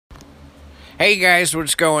Hey guys,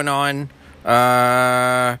 what's going on?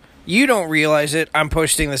 You don't realize it. I'm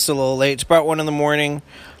posting this a little late. It's about 1 a.m.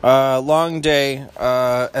 Long day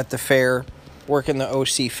at the fair, working the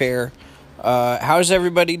OC fair. How's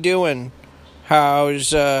everybody doing?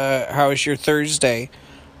 How's your Thursday?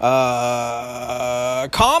 Comic-Con!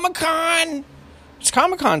 It's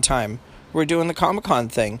Comic-Con time. We're doing the Comic-Con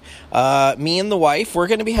thing. Me and the wife, we're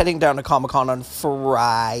going to be heading down to Comic-Con on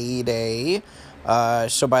Friday.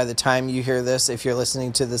 So by the time you hear this, if you're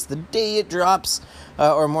listening to this the day it drops,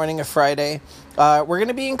 or morning of Friday, we're going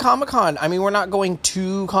to be in Comic-Con. I mean, we're not going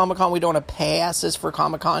to Comic-Con. We don't have passes for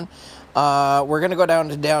Comic-Con. We're going to go down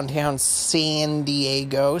to downtown San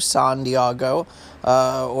Diego,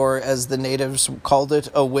 or as the natives called it,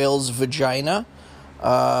 a whale's vagina.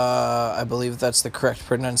 I believe that's the correct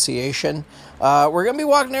pronunciation. We're going to be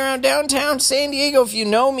walking around downtown San Diego. If you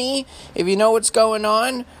know me, if you know what's going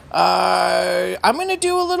on, I'm going to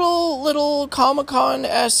do a little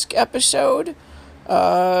Comic-Con-esque episode,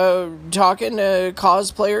 talking to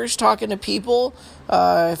cosplayers, talking to people,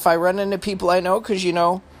 if I run into people I know, because,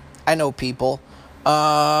 I know people,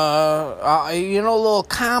 a little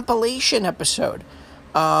compilation episode.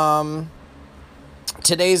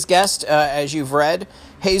 Today's guest, as you've read,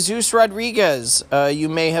 Jesus Rodriguez. You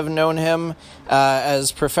may have known him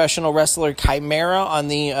as professional wrestler Chimera on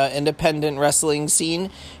the independent wrestling scene.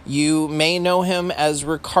 You may know him as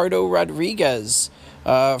Ricardo Rodriguez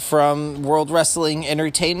from World Wrestling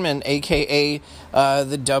Entertainment, a.k.a.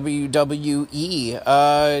 the WWE.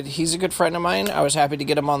 He's a good friend of mine. I was happy to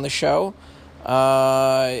get him on the show.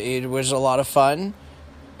 It was a lot of fun.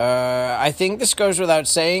 I think this goes without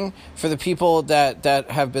saying for the people that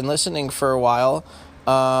have been listening for a while,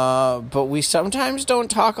 but we sometimes don't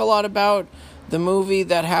talk a lot about the movie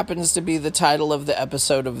that happens to be the title of the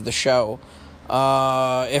episode of the show.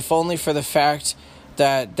 If only for the fact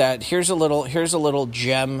that here's a little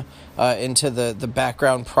gem into the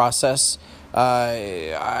background process.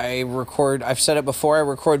 I've said it before, I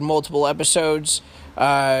record multiple episodes.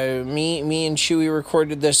 Me and Chewy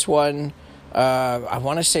recorded this one. I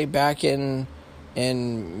want to say back in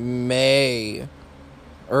May,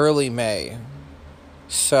 early May.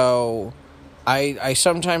 So I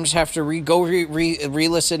sometimes have to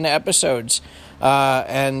re-listen to episodes.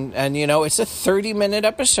 And it's a 30-minute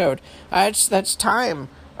episode. That's time.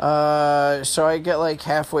 So I get like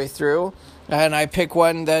halfway through and I pick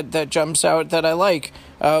one that jumps out that I like.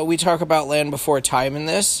 We talk about Land Before Time in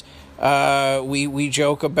this. We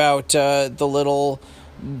joke about the little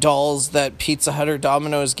dolls that Pizza Hut or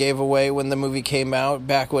Domino's gave away when the movie came out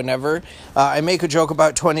back whenever. I make a joke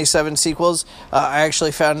about 27 sequels. I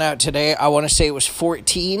actually found out today, I want to say it was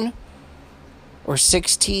 14 or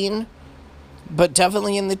 16, but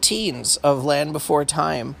definitely in the teens of Land Before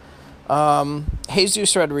Time.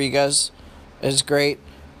 Jesus Rodriguez is great.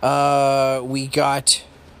 We got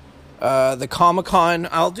the Comic-Con.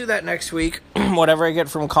 I'll do that next week. Whatever I get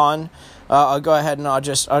from Con, I'll go ahead and I'll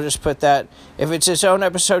just put that. If it's its own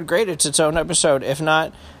episode, great, it's its own episode. If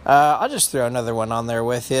not, I'll just throw another one on there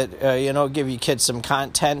with it. Give you kids some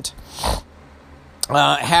content.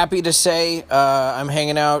 Happy to say I'm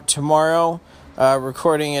hanging out tomorrow,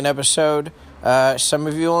 recording an episode. Some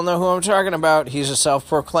of you will know who I'm talking about. He's a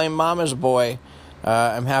self-proclaimed mama's boy.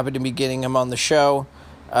 I'm happy to be getting him on the show.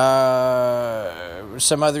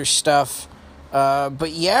 Some other stuff.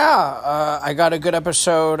 But yeah, I got a good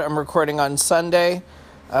episode I'm recording on Sunday.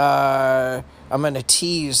 I'm going to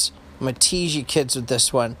tease you kids with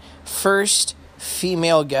this one. First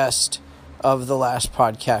female guest of the last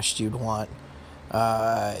podcast you'd want.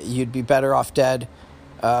 You'd be better off dead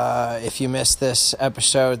if you missed this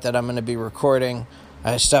episode that I'm going to be recording.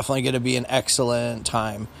 It's definitely going to be an excellent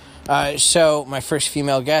time. So my first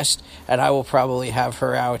female guest, and I will probably have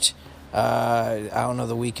her out, I don't know,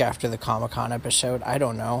 the week after the Comic-Con episode. I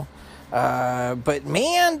don't know. But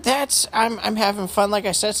man, I'm having fun. Like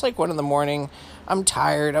I said, it's like 1 a.m. I'm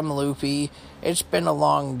tired. I'm loopy. It's been a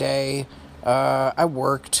long day. I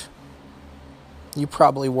worked. You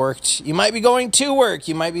probably worked. You might be going to work.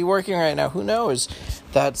 You might be working right now. Who knows?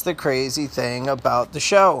 That's the crazy thing about the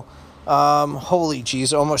show. Holy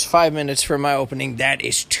jeez, almost 5 minutes for my opening. That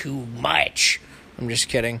is too much. I'm just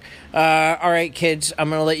kidding. All right, kids, I'm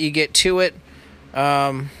going to let you get to it.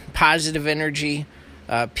 Positive energy,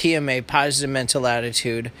 PMA, positive mental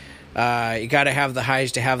attitude. You got to have the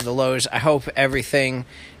highs to have the lows. I hope everything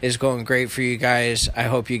is going great for you guys. I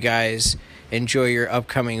hope you guys enjoy your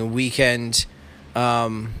upcoming weekend.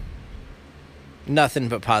 Nothing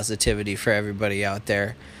but positivity for everybody out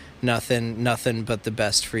there. Nothing but the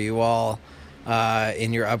best for you all.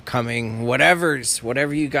 In your upcoming whatever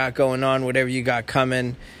you got going on, whatever you got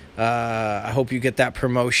coming. I hope you get that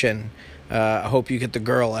promotion. I hope you get the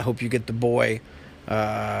girl. I hope you get the boy.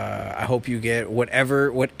 I hope you get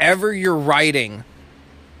whatever you're writing.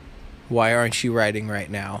 Why aren't you writing right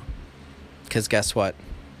now? Because guess what?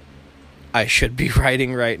 I should be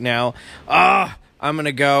writing right now. I'm going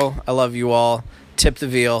to go. I love you all. Tip the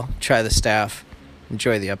veal. Try the staff.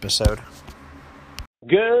 Enjoy the episode.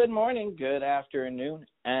 Good morning, good afternoon,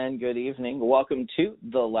 and good evening. Welcome to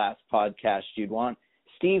The Last Podcast You'd Want.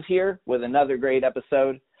 Steve here with another great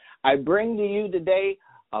episode. I bring to you today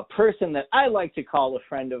a person that I like to call a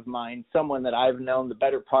friend of mine, someone that I've known the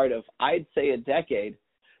better part of, I'd say, a decade.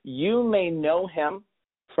 You may know him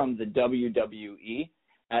from the WWE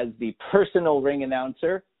as the personal ring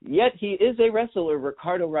announcer, yet he is a wrestler,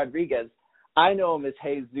 Ricardo Rodriguez. I know him as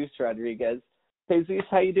Jesus Rodriguez. Jesus,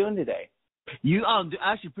 how you doing today? You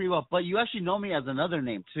actually pretty well, but you actually know me as another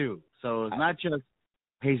name too. So it's not just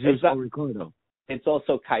Jesus or Ricardo. It's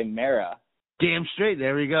also Chimera. Damn straight.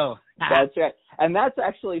 There we go. That's right, and that's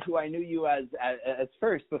actually who I knew you as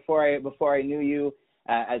first before I knew you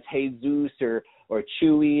as Jesus or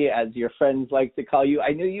Chewy, as your friends like to call you.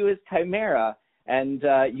 I knew you as Chimera, and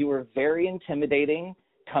you were very intimidating,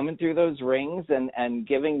 coming through those rings and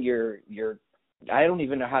giving your I don't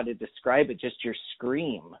even know how to describe it, just your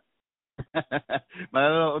scream.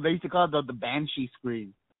 They used to call it the Banshee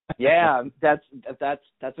scream. Yeah, that's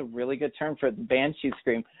a really good term for the Banshee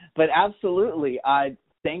scream. But absolutely,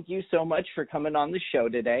 thank you so much for coming on the show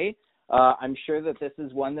today. I'm sure that this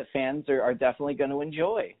is one that fans are definitely going to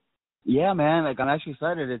enjoy. Yeah, man. I'm actually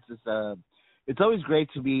excited. It's always great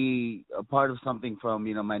to be a part of something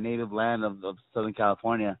from my native land of Southern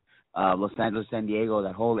California, Los Angeles, San Diego,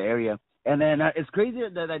 that whole area. And then it's crazy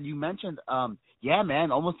that you mentioned, yeah,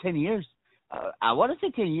 man, almost 10 years. I want to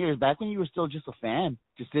say 10 years, back when you were still just a fan,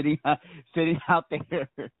 just sitting out there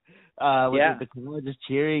with the crowd just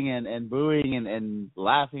cheering and booing and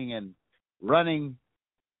laughing and running.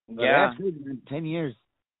 Yeah. 10 years.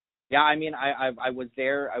 Yeah, I mean, I was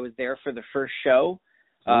there for the first show.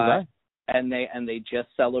 And they just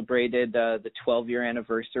celebrated the 12-year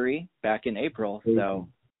anniversary back in April. Crazy. So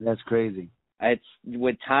that's crazy. It's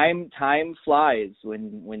with time flies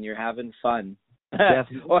when you're having fun.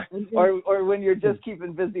 or when you're just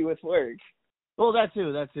keeping busy with work. Well, that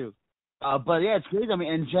too. But yeah, it's crazy. I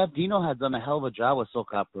mean, and Jeff Dino has done a hell of a job with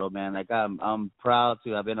SoCal Pro, man. Like I'm proud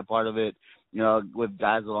to have been a part of it. With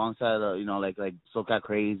guys alongside, like SoCal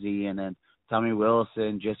Crazy, and then Tommy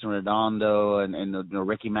Wilson, Jason Redondo, and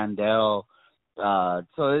Ricky Mandel.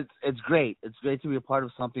 So it's great. It's great to be a part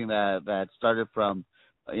of something that started from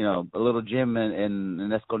a little gym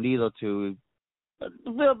in Escondido to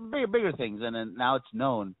bigger things, and then now it's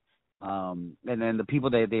known. And then the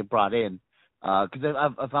people they brought in, because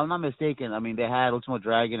if I'm not mistaken, I mean they had Ultimo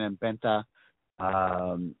Dragon and Penta,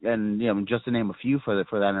 and just to name a few for the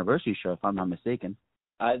anniversary show, if I'm not mistaken.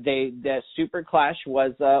 The Super Clash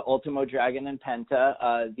was Ultimo Dragon and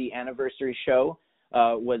Penta. The anniversary show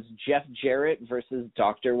was Jeff Jarrett versus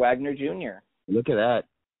Dr. Wagner Jr. Look at that.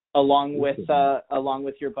 Along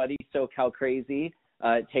with your buddy SoCal Crazy,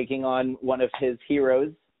 taking on one of his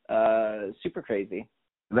heroes, Super Crazy.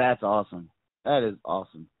 That's awesome. That is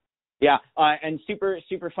awesome. Yeah, and super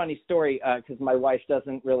funny story because my wife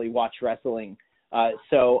doesn't really watch wrestling.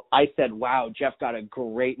 So I said, wow, Jeff got a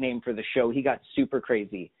great name for the show. He got Super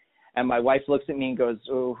Crazy. And my wife looks at me and goes,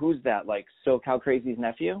 oh, who's that? Like SoCal Crazy's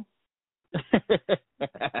nephew?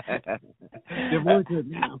 Divorced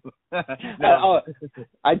now. No.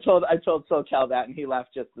 I told SoCal that, and he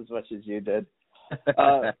laughed just as much as you did.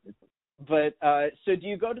 But so do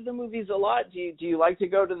you go to the movies a lot? Do you like to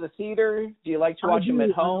go to the theater? Do you like to watch them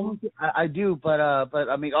at home? I do, but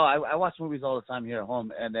I mean, I watch movies all the time here at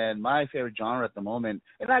home, and then my favorite genre at the moment,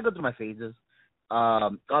 and I go through my phases.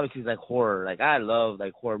 Obviously, it's like horror. Like I love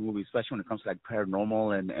like horror movies, especially when it comes to like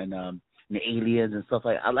paranormal and aliens and stuff.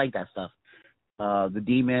 I like that stuff. The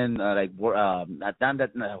demon, not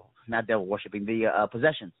devil worshipping, the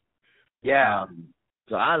possessions. Yeah.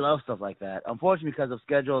 So I love stuff like that. Unfortunately, because of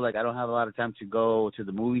schedule, like I don't have a lot of time to go to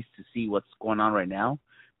the movies to see what's going on right now.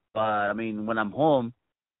 But I mean, when I'm home,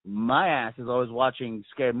 my ass is always watching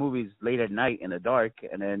scary movies late at night in the dark.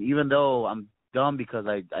 And then even though I'm dumb because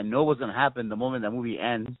I know what's gonna happen the moment that movie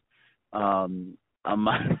ends, my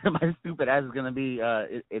stupid ass is gonna be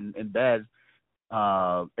in bed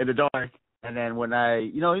in the dark. And then when I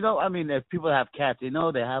mean, if people have cats,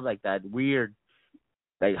 they have like that weird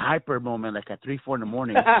like hyper moment, like at 3-4 in the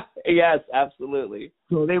morning. Yes, absolutely.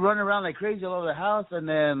 So they run around like crazy all over the house, and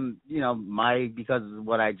then because of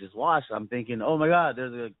what I just watched, I'm thinking, oh my God,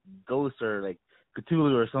 there's a ghost or like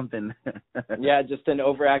Cthulhu or something. Yeah, just an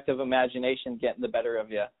overactive imagination getting the better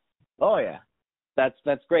of you. Oh yeah.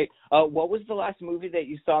 That's great. What was the last movie that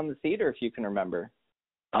you saw in the theater, if you can remember?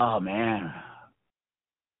 Oh man.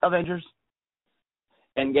 Avengers.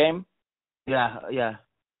 Endgame? Yeah, yeah.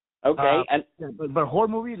 Okay. And but horror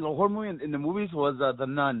movie in the movies was The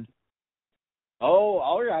Nun. oh,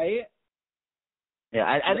 all right. Yeah,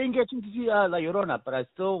 I didn't get to see La Llorona, but I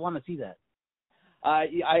still want to see that. I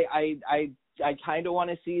kind of want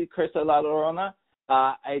to see Curse of La Llorona.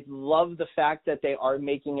 I love the fact that they are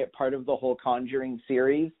making it part of the whole Conjuring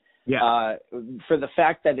series. Yeah. For the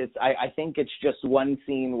fact that I think it's just one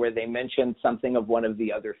scene where they mention something of one of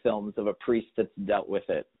the other films of a priest that's dealt with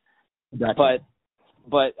it. Gotcha.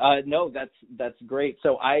 But no, that's great.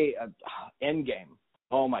 So Endgame.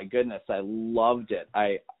 Oh my goodness, I loved it.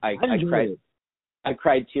 I cried. I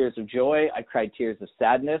cried tears of joy. I cried tears of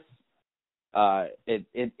sadness.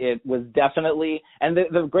 It was definitely, and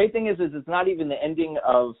the great thing is it's not even the ending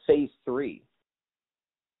of Phase 3.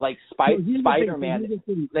 Like Spider-Man.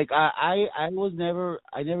 Like I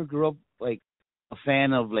never grew up like a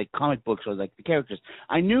fan of like comic books or like the characters.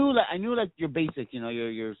 I knew like your basic,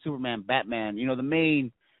 your Superman, Batman, the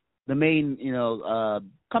main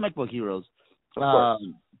comic book heroes.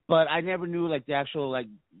 But I never knew like the actual like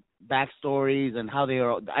backstories and how they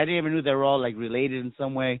are. I never knew they were all like related in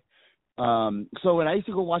some way. So when I used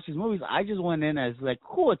to go watch these movies, I just went in as like,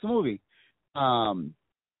 cool, it's a movie.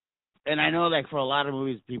 And I know like for a lot of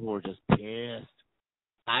movies, people were just pissed.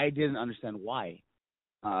 I didn't understand why.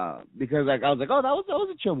 Because like I was like, oh, that was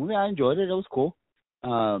a chill movie. I enjoyed it. It was cool.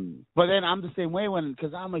 But then I'm the same way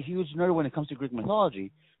because I'm a huge nerd when it comes to Greek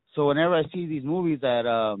mythology. So whenever I see these movies that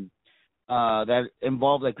that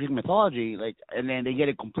involve like Greek mythology, like, and then they get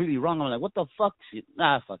it completely wrong, I'm like, what the fuck?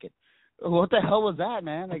 Nah, fuck it. What the hell was that,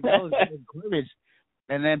 man? Like that was garbage.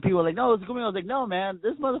 And then people were like, no, it's good. I was like, no, man,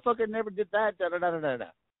 this motherfucker never did that. Da da da da da.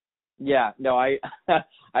 Yeah, no, I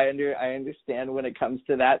understand when it comes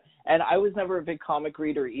to that, and I was never a big comic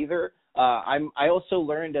reader either. I also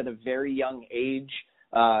learned at a very young age,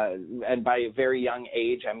 and by a very young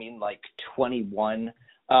age I mean like 21,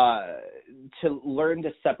 to learn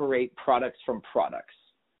to separate products from products.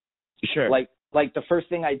 Sure. Like the first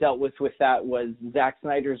thing I dealt with that was Zack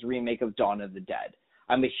Snyder's remake of Dawn of the Dead.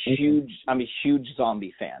 I'm a huge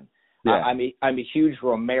zombie fan. Yeah. I'm a huge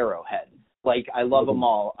Romero head. Like, I love them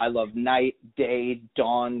all. I love Night, Day,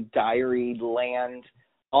 Dawn, Diary, Land,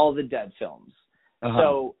 all the Dead films.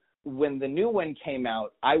 So when the new one came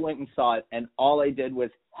out, I went and saw it, and all I did was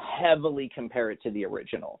heavily compare it to the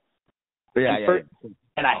original.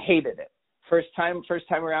 And I hated it. First time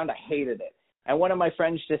around, I hated it. And one of my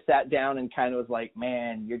friends just sat down and kind of was like,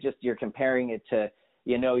 man, you're comparing it to,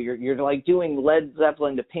 you're like doing Led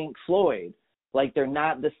Zeppelin to Pink Floyd. Like, they're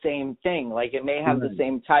not the same thing. Like, it may have the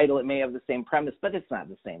same title, it may have the same premise, but it's not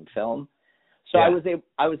the same film. So I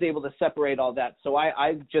was able to separate all that. So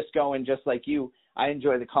I just go in just like you. I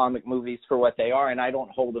enjoy the comic movies for what they are, and I don't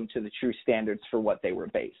hold them to the true standards for what they were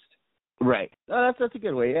based. Right. Oh, that's a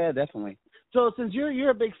good way. Yeah, definitely. So since you're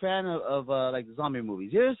a big fan of like the zombie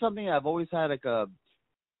movies, here's something I've always had like a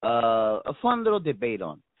fun little debate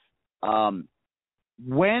on.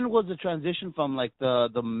 When was the transition from like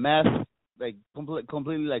the meth, like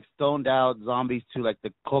completely like stoned out zombies to like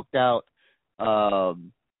the cooked out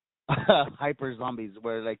hyper zombies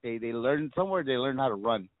where like they learn how to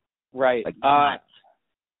run? Right. Like,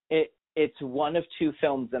 it's one of two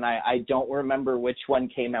films, and I don't remember which one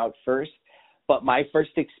came out first, but my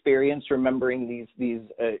first experience remembering these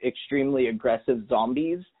extremely aggressive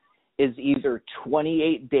zombies is either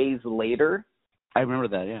 28 Days Later. I remember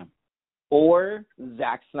that, yeah. Or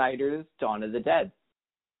Zack Snyder's Dawn of the Dead.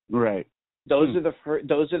 Right. Those are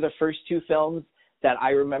the first two films that I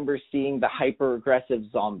remember seeing the hyper aggressive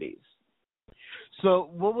zombies. So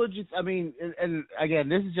what would you? I mean, and again,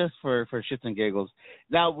 this is just for shits and giggles.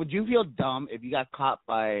 Now, would you feel dumb if you got caught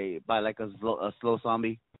by like a slow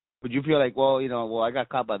zombie? Would you feel like, well, I got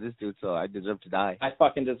caught by this dude, so I deserve to die? I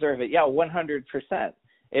fucking deserve it. Yeah, 100%.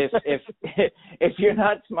 If you're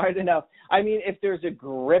not smart enough, I mean, if there's a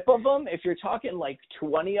grip of them, if you're talking like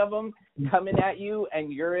 20 of them coming at you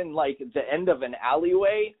and you're in like the end of an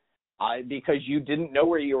alleyway because you didn't know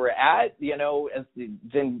where you were at,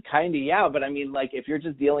 then kind of, yeah. But I mean, like, if you're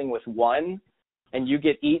just dealing with one and you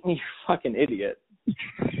get eaten, you're a fucking idiot.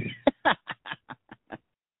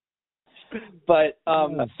 But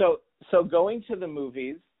so going to the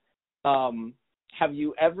movies, have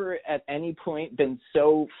you ever at any point been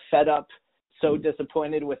so fed up, so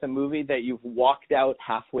disappointed with a movie that you've walked out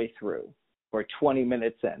halfway through or 20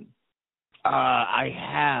 minutes in? I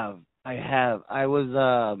have. I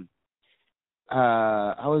was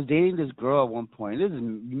I was dating this girl at one point. This is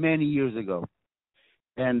many years ago,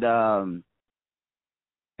 and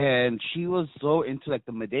she was so into like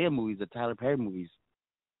the Medea movies, the Tyler Perry movies.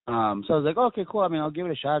 So I was like, okay, cool. I mean, I'll give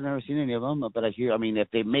it a shot. I've never seen any of them, but I mean, if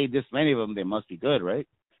they made this many of them, they must be good, right?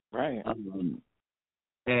 Right.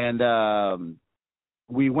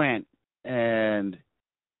 We went, and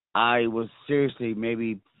I was seriously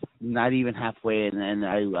maybe not even halfway, and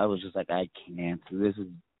I was just like, I can't. This is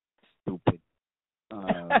stupid.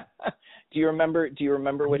 Do you remember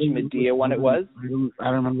which Medea one it was? I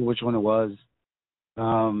don't remember which one it was.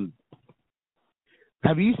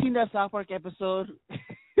 Have you seen that South Park episode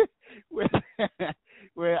where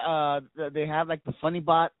they have like the funny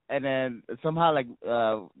bot, and then somehow like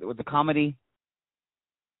with the comedy?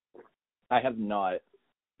 I have not.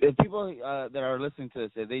 If people that are listening to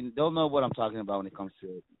this, they don't know what I'm talking about when it comes to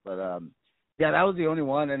it. But yeah, that was the only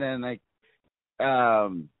one. And then like,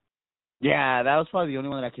 yeah, that was probably the only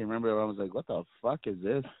one that I can remember. Where I was like, what the fuck is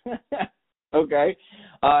this? Okay.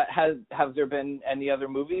 Have there been any other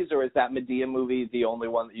movies, or is that Medea movie the only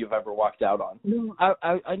one that you've ever walked out on? No,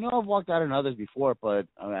 I know I've walked out on others before, but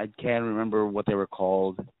I can't remember what they were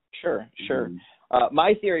called. Sure.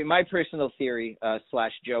 My personal theory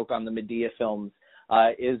 / joke on the Medea films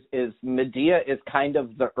is Medea is kind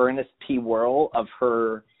of the Ernest P. Worrell of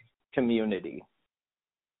her community.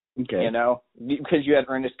 Okay. You know, because you had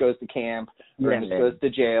Ernest Goes to Camp, Ernest Goes to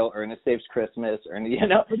Jail, Ernest Saves Christmas, you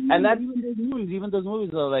know, and that's even those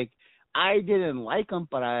movies though. Like, I didn't like them,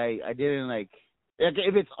 but I didn't like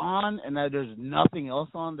if it's on and there's nothing else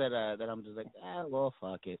on that I'm just like, well,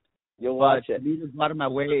 fuck it. You'll watch it. For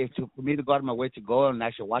me to go out of my way to go and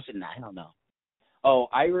actually watch it, I don't know. Oh,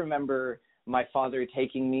 I remember my father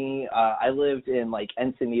taking me. I lived in like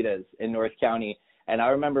Encinitas in North County. And I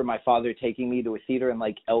remember my father taking me to a theater in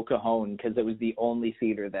like El Cajon because it was the only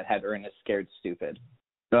theater that had Ernest Scared Stupid.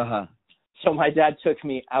 Uh-huh. So my dad took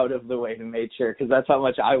me out of the way to make sure, because that's how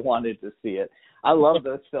much I wanted to see it. I love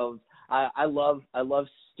those films. I love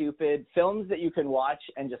stupid films that you can watch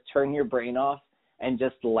and just turn your brain off and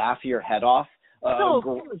just laugh your head off. Of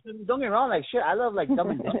course. Don't get me wrong, like shit. I love like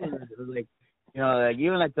Dumb and Dumber. Like, you know, like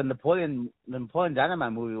even like the Napoleon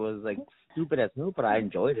Dynamite movie was like stupid as hell, but I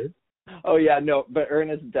enjoyed it. Oh yeah, no, but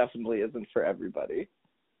Ernest definitely isn't for everybody.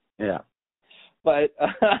 Yeah. But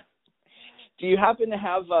do you happen to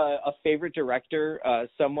have a favorite director,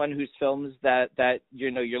 someone whose films that you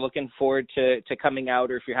know you're looking forward to coming out,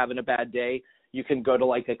 or if you're having a bad day, you can go to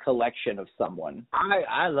like a collection of someone?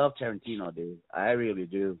 I love Tarantino, dude. I really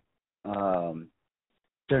do. Tarantino,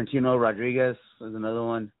 Rodriguez is another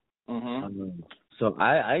one. Mm-hmm. So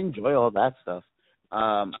I enjoy all that stuff.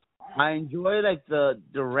 I enjoy like the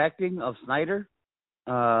directing of Snyder,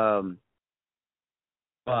 but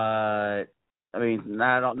I mean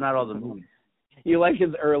not all the movies. You like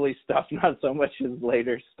his early stuff, not so much his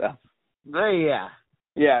later stuff. Yeah.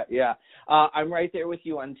 I'm right there with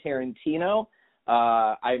you on Tarantino.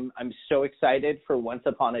 I'm so excited for Once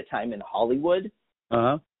Upon a Time in Hollywood.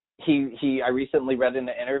 Uh-huh. I recently read in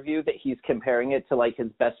an interview that he's comparing it to like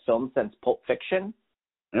his best film since Pulp Fiction.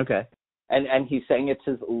 Okay. And he's saying it's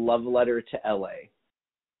his love letter to LA.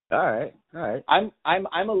 All right.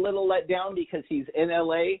 I'm a little let down because he's in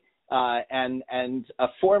LA, and a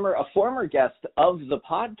former guest of the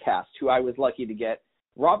podcast who I was lucky to get,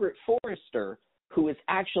 Robert Forrester, who is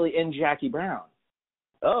actually in Jackie Brown.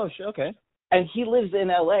 Oh, okay. And he lives in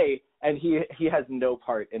LA, and he has no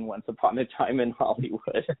part in Once Upon a Time in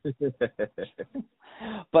Hollywood.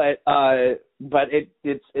 But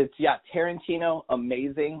it's Tarantino,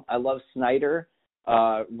 amazing. I love Snyder.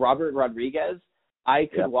 Robert Rodriguez. I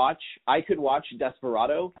could watch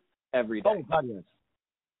Desperado every day. Oh, God, yes.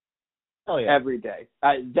 Oh yeah. Every day.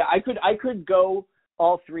 I could go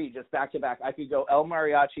all three just back to back. I could go El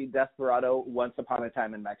Mariachi, Desperado, Once Upon a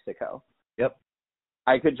Time in Mexico. Yep.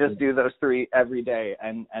 I could just do those three every day,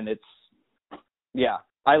 and it's, yeah.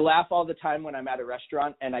 I laugh all the time when I'm at a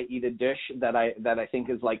restaurant and I eat a dish that I think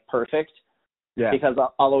is like perfect. Yeah. Because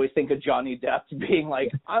I'll always think of Johnny Depp being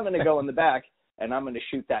like, I'm going to go in the back and I'm going to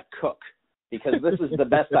shoot that cook because this is the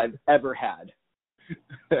best I've ever had.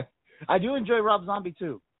 I do enjoy Rob Zombie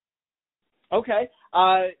too. Okay.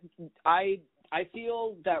 I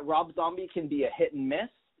feel that Rob Zombie can be a hit and miss.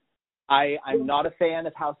 I'm not a fan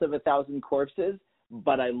of House of a Thousand Corpses,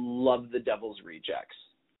 but I love The Devil's Rejects.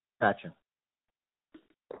 Gotcha.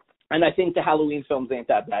 And I think the Halloween films ain't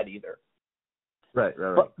that bad either. Right.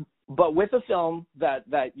 But with a film that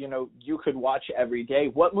you know you could watch every day,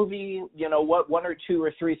 what movie, you know, what one or two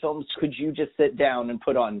or three films could you just sit down and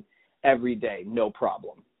put on every day, no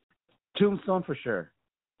problem? Tombstone for sure.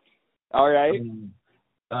 All right.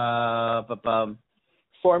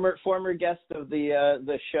 Former guest of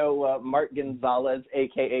the show, Mark Gonzalez,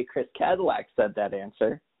 aka Chris Cadillac, said that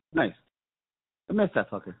answer. Nice. I missed that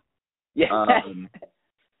fucker. Yeah.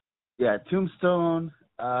 Yeah, Tombstone.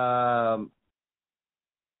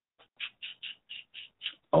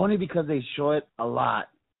 Only because they show it a lot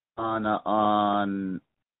on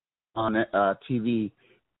TV.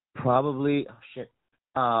 Probably. Oh shit.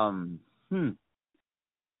 Let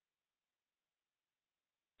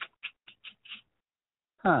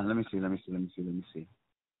me see.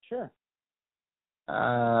 Sure.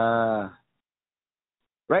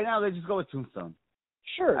 Right now, let's just go with Tombstone.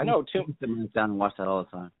 Sure. I no, sit down and watch that all the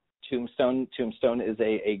time. Tombstone is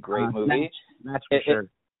a great movie. Snatch for sure.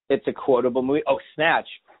 It's a quotable movie. Oh, Snatch.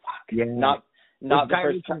 Fuck. Yeah. Not the Guy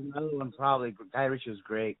first Ritchie's another one, probably. Guy Ritchie was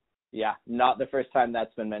great. Yeah, not the first time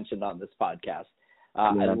that's been mentioned on this podcast.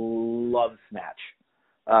 I love Snatch,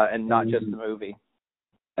 and not just the movie.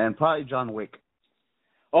 And probably John Wick.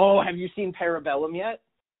 Oh, have you seen Parabellum yet?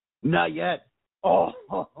 Not yet. Oh,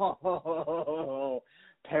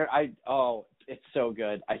 it's so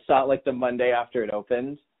good. I saw it like the Monday after it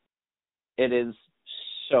opens. It is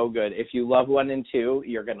so good. If you love 1 and 2,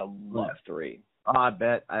 you're gonna love 3. Oh, I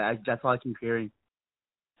bet. I that's all I keep hearing.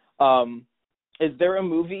 Is there a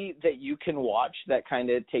movie that you can watch that kind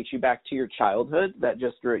of takes you back to your childhood, that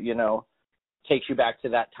just, takes you back to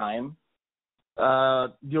that time?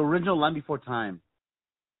 The original Land Before Time.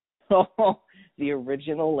 Oh, the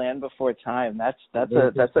original Land Before Time. That's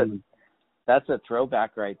a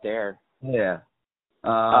throwback right there. Yeah.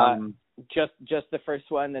 Just the first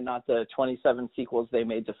one and not the 27 sequels they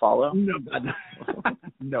made to follow? No.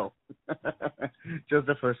 No. Just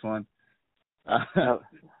the first one.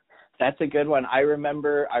 That's a good one. I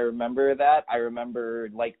remember that. I remember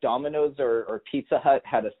like Domino's or Pizza Hut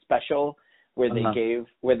had a special where they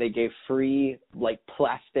gave free like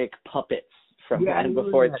plastic puppets from Land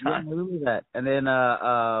Before Time. Yeah, I remember that. And then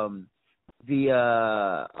the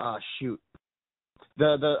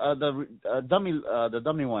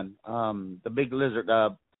dummy one, the big lizard,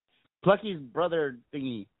 Plucky's brother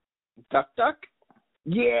thingy. Duck?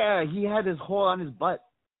 Yeah, he had his hole on his butt.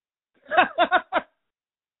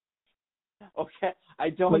 Okay, I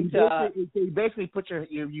don't. You basically put your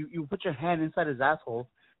put your hand inside his asshole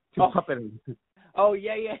to puppet him. Oh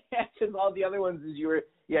yeah. Because all the other ones is you were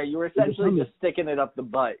essentially just sticking it up the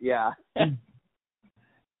butt. Yeah.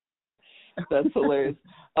 That's hilarious.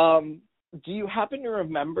 Do you happen to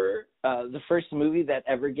remember the first movie that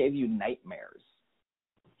ever gave you nightmares?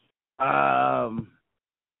 I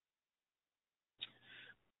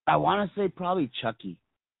want to say probably Chucky.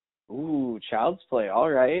 Ooh, Child's Play. All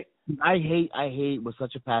right. I hate with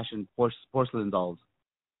such a passion porcelain dolls.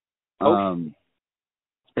 Okay.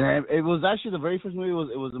 And it was actually the very first movie.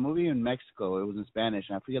 It was a movie in Mexico. It was in Spanish,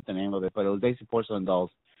 and I forget the name of it, but it was basically porcelain dolls,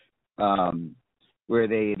 where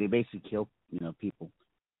they basically kill people.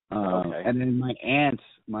 Okay. And then my aunt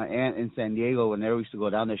in San Diego, whenever we used to go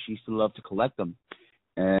down there, she used to love to collect them.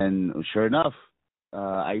 And sure enough,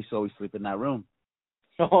 I used to always sleep in that room.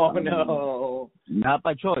 Oh no! Not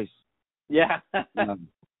by choice. Yeah.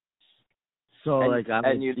 So you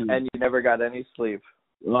never got any sleep.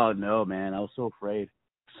 Oh no, man! I was so afraid,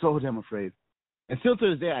 so damn afraid. And still to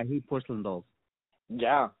this day, I hate porcelain dolls.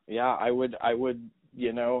 Yeah, I would,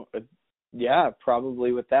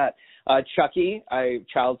 probably with that. Chucky,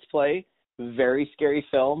 Child's Play, very scary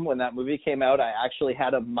film. When that movie came out, I actually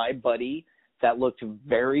had my buddy that looked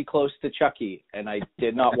very close to Chucky, and I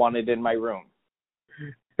did not want it in my room.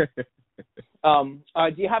 Do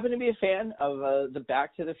you happen to be a fan of the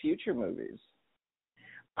Back to the Future movies?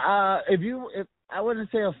 If I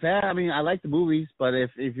wouldn't say a fan. I mean, I like the movies, but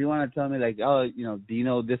if you want to tell me like, oh, do you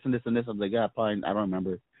know this and this and this? I'm like, yeah, probably. I don't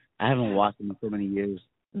remember. I haven't watched them in so many years.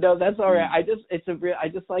 No, that's all right. I just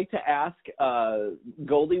like to ask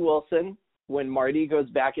Goldie Wilson, when Marty goes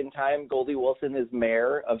back in time. Goldie Wilson is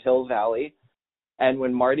mayor of Hill Valley, and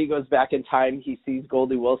when Marty goes back in time, he sees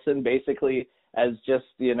Goldie Wilson basically as just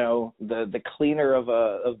the cleaner of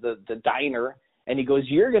the diner, and he goes,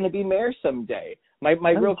 "You're going to be mayor someday."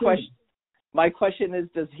 My question is,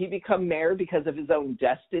 does he become mayor because of his own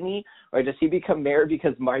destiny, or does he become mayor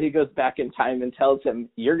because Marty goes back in time and tells him,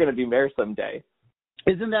 "You're going to be mayor someday"?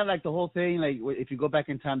 Isn't that like the whole thing? Like, if you go back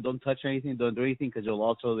in time, don't touch anything, don't do anything, because you'll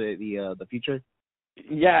alter the future.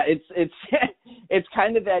 Yeah, it's it's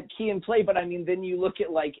kind of that key and play. But I mean, then you look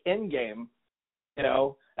at like Endgame,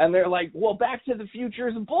 and they're like, "Well, Back to the Future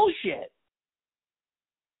is bullshit."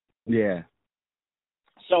 Yeah.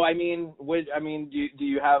 So I mean, do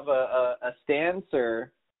you have a stance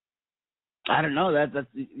or? I don't know. That's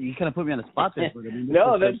you kind of put me on the spot there.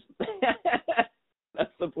 No,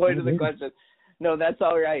 That's the point of the question. No, that's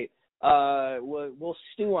all right. We'll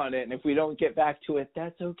stew on it, and if we don't get back to it,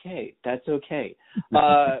 that's okay. That's okay.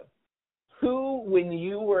 Who, when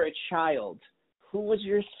you were a child, who was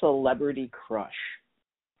your celebrity crush?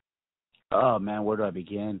 Oh man, where do I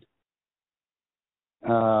begin?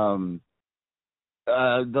 The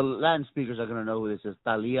Latin speakers are gonna know who this is.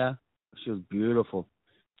 Thalia. She was beautiful.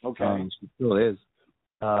 Okay. She still is.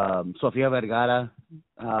 Sofia Vergara.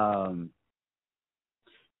 And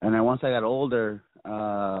then once I got older,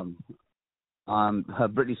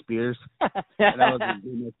 Britney Spears. And I was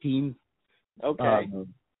in my teens. Okay.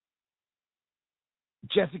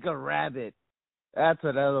 Jessica Rabbit. That's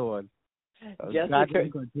another one.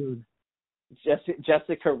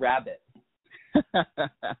 Jessica Rabbit.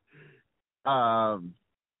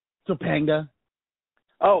 Topanga.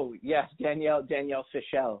 Oh yes, Danielle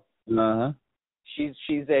Fishel. Uh-huh. She's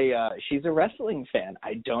a wrestling fan.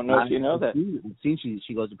 I don't know if you know that. I've seen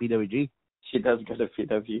she goes to PWG. She does go to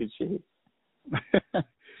PWG.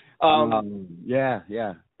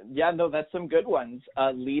 Yeah. Yeah, no, that's some good ones.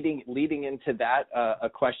 Leading into that, a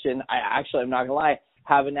question I'm not gonna lie,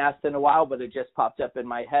 haven't asked in a while, but it just popped up in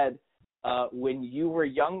my head. When you were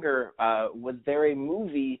younger, was there a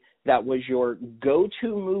movie that was your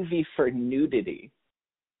go-to movie for nudity?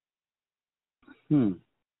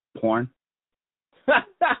 Porn.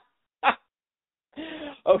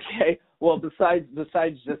 Okay. Well, besides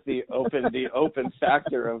just the open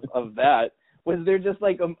factor of that, was there just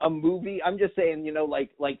like a movie? I'm just saying,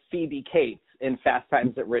 like Phoebe Cates in Fast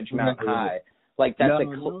Times at Ridgemont High. Like that's I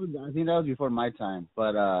think that was before my time.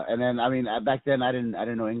 But and then back then I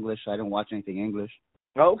didn't know English. So I didn't watch anything English.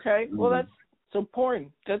 Okay. Well, so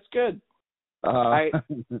porn. That's good.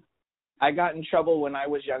 I got in trouble when I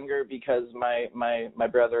was younger because my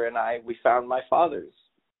brother and we found my father's.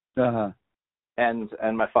 Uh-huh. And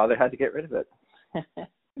my father had to get rid of it.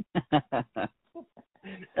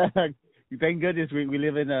 Thank goodness we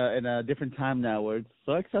live in a different time now where it's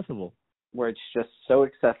so accessible. Where it's just so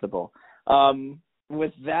accessible.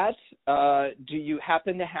 With that, do you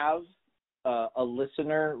happen to have a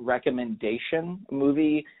listener recommendation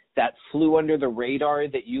movie that flew under the radar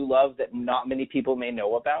that you love that not many people may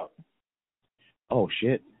know about? Oh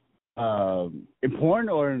shit! In porn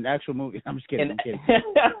or in actual movie? I'm just kidding.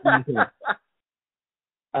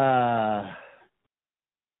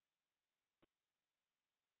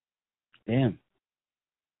 Damn.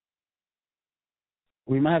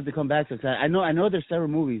 We might have to come back to that. I know there's several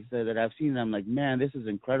movies that I've seen and I'm like, man, this is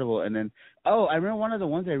incredible. And then, I remember one of the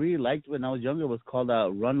ones I really liked when I was younger was called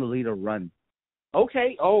Run, Lolita, Run.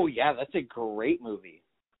 Okay. Oh, yeah, that's a great movie.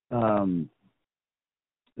 That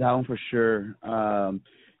one for sure.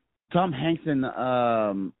 Tom Hanks in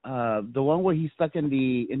the one where he's stuck in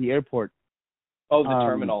the airport. Oh, The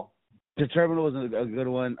Terminal. The Terminal was a good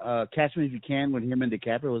one. Catch Me If You Can with him and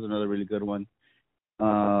DiCaprio was another really good one.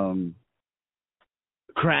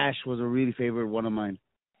 Crash was a really favorite one of mine.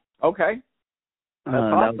 Okay. That's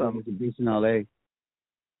awesome. That was based in LA.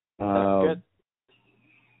 That's good.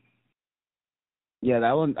 Yeah,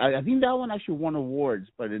 that one. I think that one actually won awards,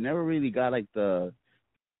 but it never really got like the.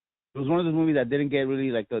 It was one of those movies that didn't get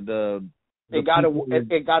really like the it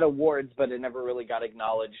got awards, but it never really got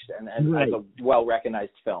acknowledged and right. as a well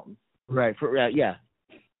recognized film. Right. Yeah.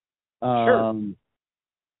 Sure.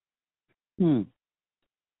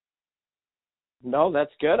 No,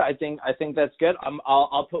 that's good. I think that's good.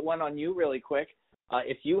 I'll put one on you really quick.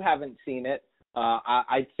 If you haven't seen it,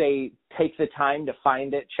 I'd say take the time to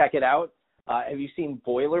find it, check it out. Have you seen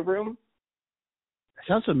Boiler Room?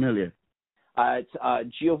 Sounds familiar. It's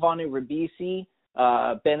Giovanni Ribisi,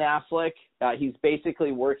 Ben Affleck. He's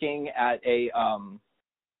basically working at a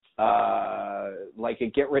like a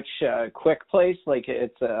get rich quick place, like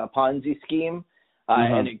it's a Ponzi scheme.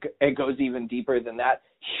 And it goes even deeper than that.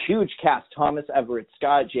 Huge cast: Thomas Everett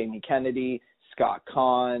Scott, Jamie Kennedy, Scott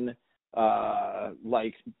Conn,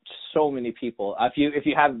 like so many people. If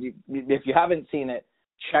you haven't seen it,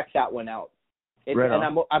 check that one out.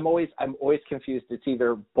 I'm always confused. It's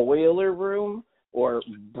either Boiler Room or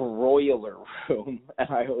Broiler Room, and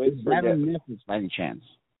I always forget. Is that a Netflix by any chance?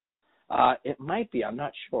 It might be. I'm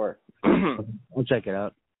not sure. I'll check it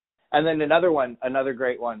out. And then another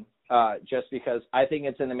great one. Just because I think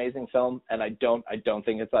it's an amazing film, and I don't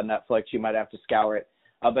think it's on Netflix. You might have to scour it,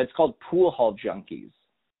 but it's called Pool Hall Junkies.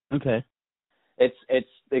 Okay. It's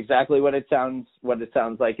exactly what it sounds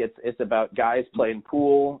like. It's about guys playing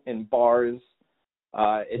pool in bars.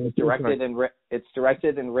 It's directed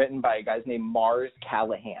and written by guys named Mars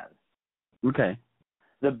Callahan. Okay.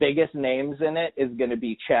 The biggest names in it is going to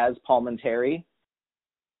be Chaz Palminteri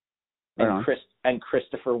and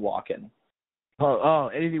Christopher Walken.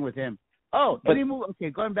 Anything with him. Oh, But any movie. Okay,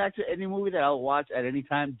 going back to any movie that I'll watch at any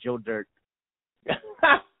time, Joe Dirt.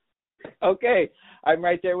 okay, I'm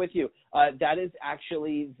right there with you. That is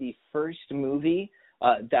actually the first movie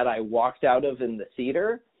that I walked out of in the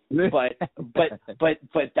theater. But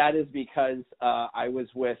that is because I was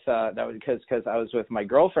with because I was with my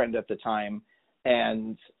girlfriend at the time,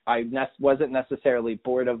 and I wasn't necessarily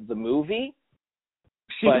bored of the movie.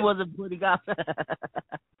 She wasn't putting up.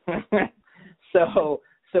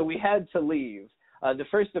 So we had to leave. The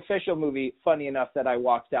first official movie, funny enough, that I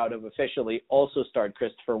walked out of officially also starred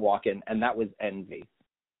Christopher Walken, and that was Envy.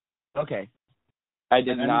 Okay. I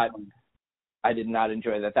did not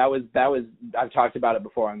enjoy that. That was I've talked about it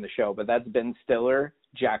before on the show, but that's Ben Stiller,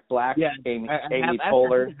 Jack Black, Amy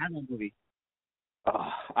Poehler.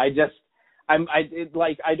 I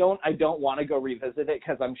don't want to go revisit it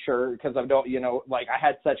because I don't, I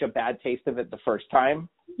had such a bad taste of it the first time.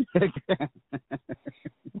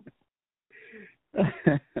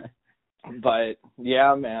 But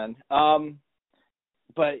yeah, man.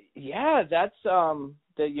 But yeah, that's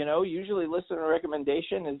usually listener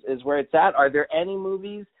recommendation is where it's at. Are there any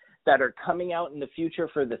movies that are coming out in the future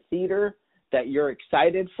for the theater that you're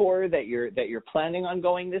excited for, that you're planning on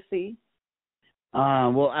going to see?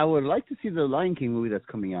 Well, I would like to see the Lion King movie that's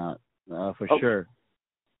coming out for sure.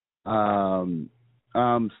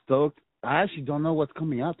 Stoked. I actually don't know what's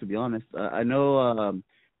coming out, to be honest. I know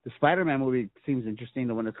the Spider-Man movie seems interesting,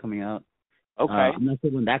 the one that's coming out. Okay. I'm not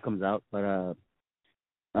sure when that comes out, but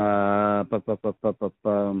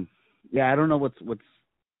yeah, I don't know what's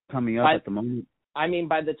coming up at the moment. I mean,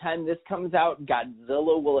 by the time this comes out,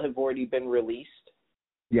 Godzilla will have already been released.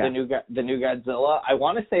 Yeah. The new Godzilla. I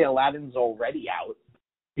want to say Aladdin's already out.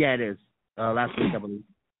 Yeah, it is. Last week, I believe.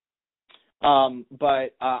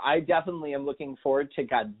 But I definitely am looking forward to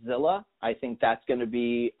Godzilla. I think that's going to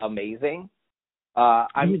be amazing.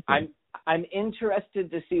 I'm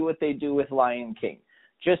interested to see what they do with Lion King,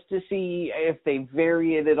 just to see if they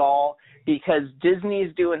vary it at all, because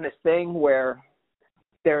Disney's doing this thing where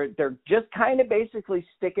they're just kind of basically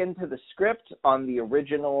sticking to the script on the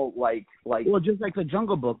original, like. Well, just like the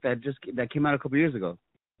Jungle Book that came out a couple years ago.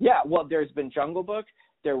 Yeah, well, there's been Jungle Book.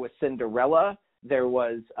 There was Cinderella. There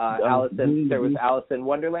was Alice in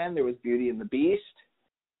Wonderland. There was Beauty and the Beast.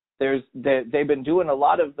 They've been doing a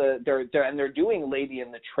lot of they're doing Lady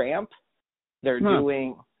and the Tramp. They're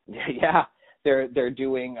doing they're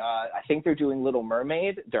doing I think they're doing Little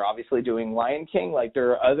Mermaid. They're obviously doing Lion King. Like,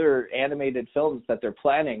 there are other animated films that they're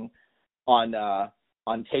planning on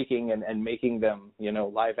taking and making them,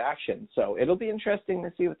 live action. So it'll be interesting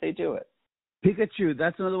to see what they do it. Pikachu,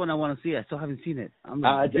 that's another one I want to see. I still haven't seen it. I'm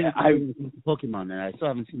Pokemon, and I still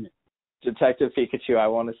haven't seen it. Detective Pikachu, I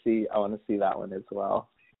want to see that one as well.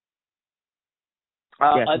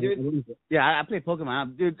 I play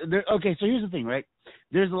Pokemon. Dude, okay, so here's the thing, right?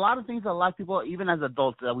 There's a lot of things that a lot of people, even as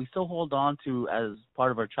adults, that we still hold on to as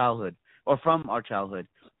part of our childhood or from our childhood.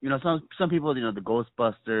 Some people, the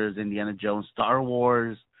Ghostbusters, Indiana Jones, Star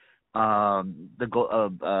Wars,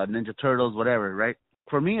 Ninja Turtles, whatever, right?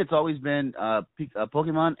 For me, it's always been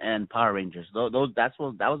Pokemon and Power Rangers. That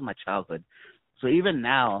was my childhood. So even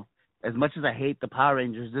now, as much as I hate the Power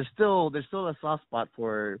Rangers, there's still a soft spot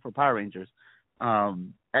for Power Rangers.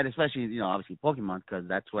 And especially, obviously Pokemon, because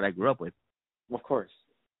that's what I grew up with. Of course.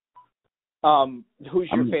 Who's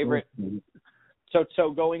your favorite?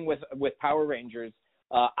 So going with Power Rangers,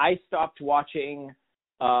 I stopped watching.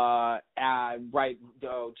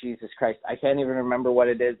 Jesus Christ, I can't even remember what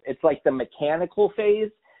it is. It's like the mechanical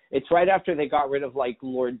phase. It's right after they got rid of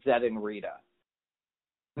Lord Zed and Rita.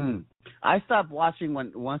 I stopped watching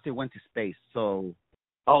once they went to space. So.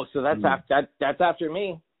 Oh, so that's after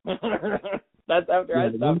me. That's after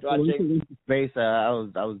I stopped watching. Space, I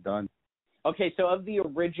was done. Okay, so of the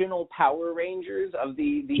original Power Rangers, of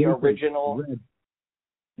the original, Red.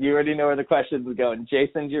 You already know where the question is going.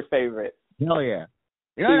 Jason's your favorite. Hell yeah.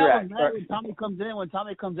 When Tommy comes in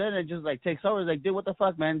and just takes over, it's dude, what the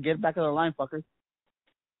fuck, man? Get back in the line, fucker.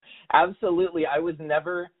 Absolutely. I was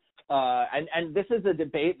never, and this is a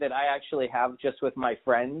debate that I actually have just with my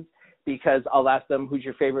friends, because I'll ask them, who's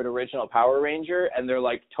your favorite original Power Ranger? And they're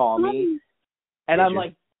like, Tommy. And I'm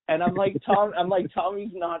like,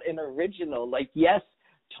 Tommy's not an original. Yes,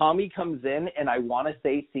 Tommy comes in, and I want to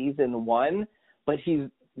say season 1, but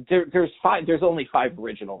there's only 5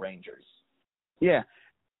 original Rangers. Yeah.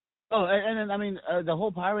 Oh, and I mean, the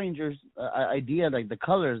whole Power Rangers idea, the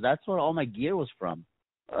colors, that's where all my gear was from.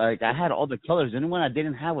 I had all the colors. The only one I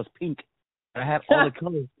didn't have was pink. I had all the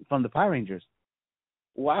colors from the Power Rangers.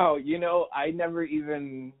 Wow. I never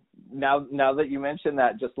even, now that you mention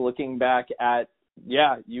that, just looking back at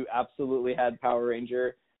Yeah, you absolutely had Power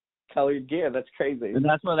Ranger colored gear. That's crazy. And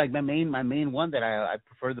that's why, like, my main one that I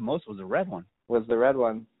preferred the most was the red one. Was the red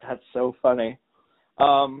one. That's so funny.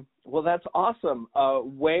 Well, that's awesome.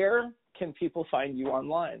 Where can people find you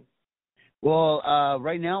online? Well,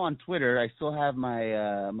 right now on Twitter, I still have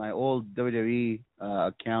my my old WWE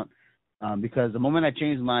account because the moment I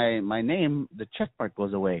change my name, the check mark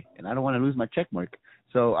goes away, and I don't want to lose my check mark.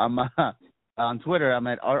 So I'm on Twitter. I'm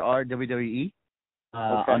at RRWWE.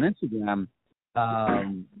 Okay. On Instagram,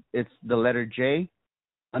 it's the letter J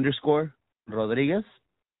 _ Rodriguez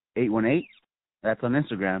 818. That's on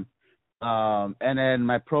Instagram. And then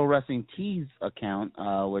my Pro Wrestling Tees account,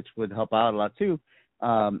 which would help out a lot too.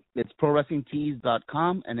 It's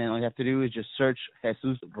prowrestlingtees.com, and then all you have to do is just search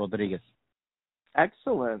Jesus Rodriguez.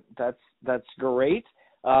 Excellent. That's great.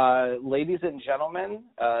 Ladies and gentlemen,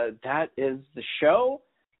 that is the show.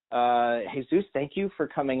 Jesus, thank you for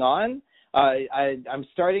coming on. I'm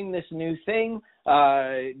starting this new thing.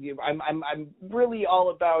 I'm really all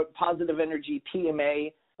about positive energy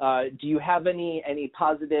PMA. Do you have any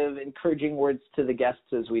positive, encouraging words to the guests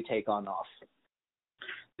as we take on off?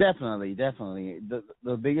 Definitely.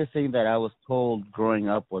 The biggest thing that I was told growing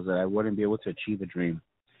up was that I wouldn't be able to achieve a dream.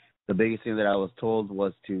 The biggest thing that I was told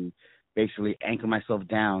was to basically anchor myself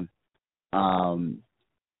down.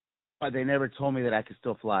 But they never told me that I could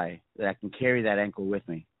still fly, that I can carry that ankle with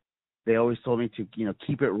me. They always told me to,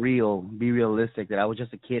 keep it real, be realistic, that I was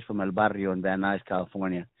just a kid from El Barrio in Van Nuys,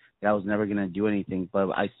 California, that I was never going to do anything, but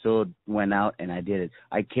I still went out and I did it.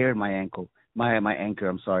 I carried my anchor.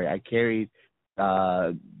 I carried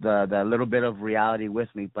the little bit of reality with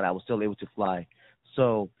me, but I was still able to fly.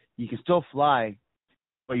 So you can still fly,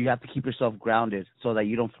 but you have to keep yourself grounded so that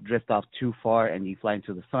you don't drift off too far and you fly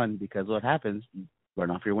into the sun, because what happens, you burn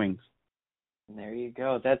off your wings. There you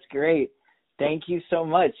go. That's great. Thank you so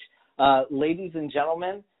much. Ladies and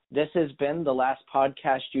gentlemen, this has been the last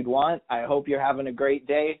podcast you'd want. I hope you're having a great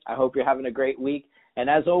day. I hope you're having a great week. And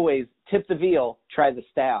as always, tip the veal, try the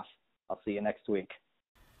staff. I'll see you next week.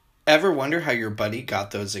 Ever wonder how your buddy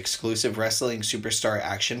got those exclusive wrestling superstar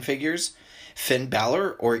action figures, Finn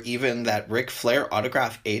Balor, or even that Ric Flair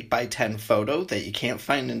autograph 8x10 photo that you can't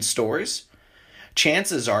find in stores?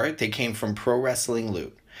 Chances are they came from Pro Wrestling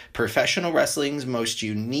Loot, professional wrestling's most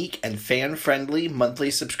unique and fan-friendly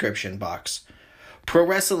monthly subscription box. Pro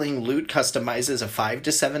Wrestling Loot customizes a 5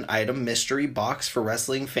 to 7 item mystery box for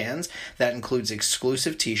wrestling fans that includes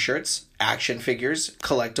exclusive t-shirts, action figures,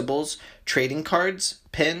 collectibles, trading cards,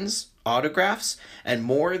 pins, autographs, and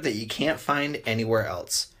more that you can't find anywhere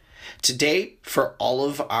else. Today, for all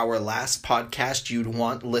of our last podcast you'd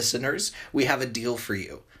want listeners, we have a deal for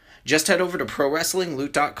you. Just head over to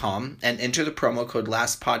prowrestlingloot.com and enter the promo code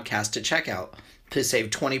LASTPODCAST to checkout to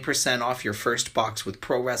save 20% off your first box with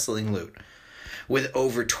Pro Wrestling Loot. With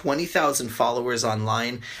over 20,000 followers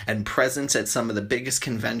online and presence at some of the biggest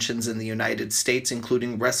conventions in the United States,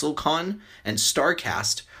 including WrestleCon and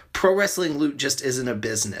StarCast, Pro Wrestling Loot just isn't a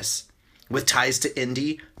business. With ties to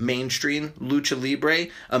indie, mainstream, lucha libre,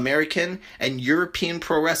 American, and European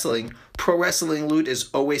pro wrestling, Pro Wrestling Loot is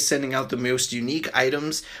always sending out the most unique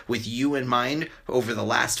items with you in mind over the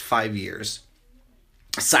last 5 years.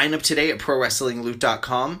 Sign up today at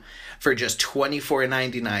prowrestlingloot.com for just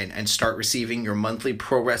 $24.99 and start receiving your monthly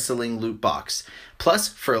Pro Wrestling Loot box. Plus,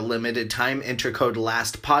 for a limited time, enter code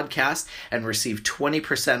LASTPODCAST and receive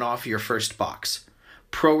 20% off your first box.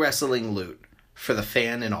 Pro Wrestling Loot, for the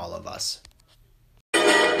fan in all of us.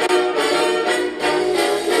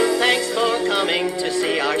 Thanks for coming to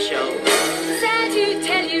see our show. Sad to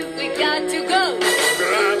tell you we got to go.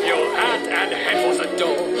 Grab your hat and head for the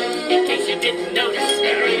door. In case you didn't notice,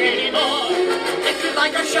 there ain't any more. If you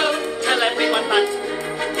like our show, tell everyone but.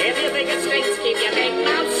 If you think it stinks, keep your big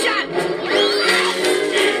mouth shut.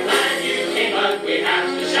 If I knew came out, we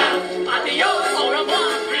have to shout. Adios, au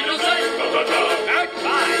revoir, we don't say. Out,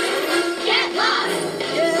 bye. Get lost.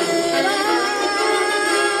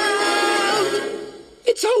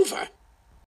 It's over.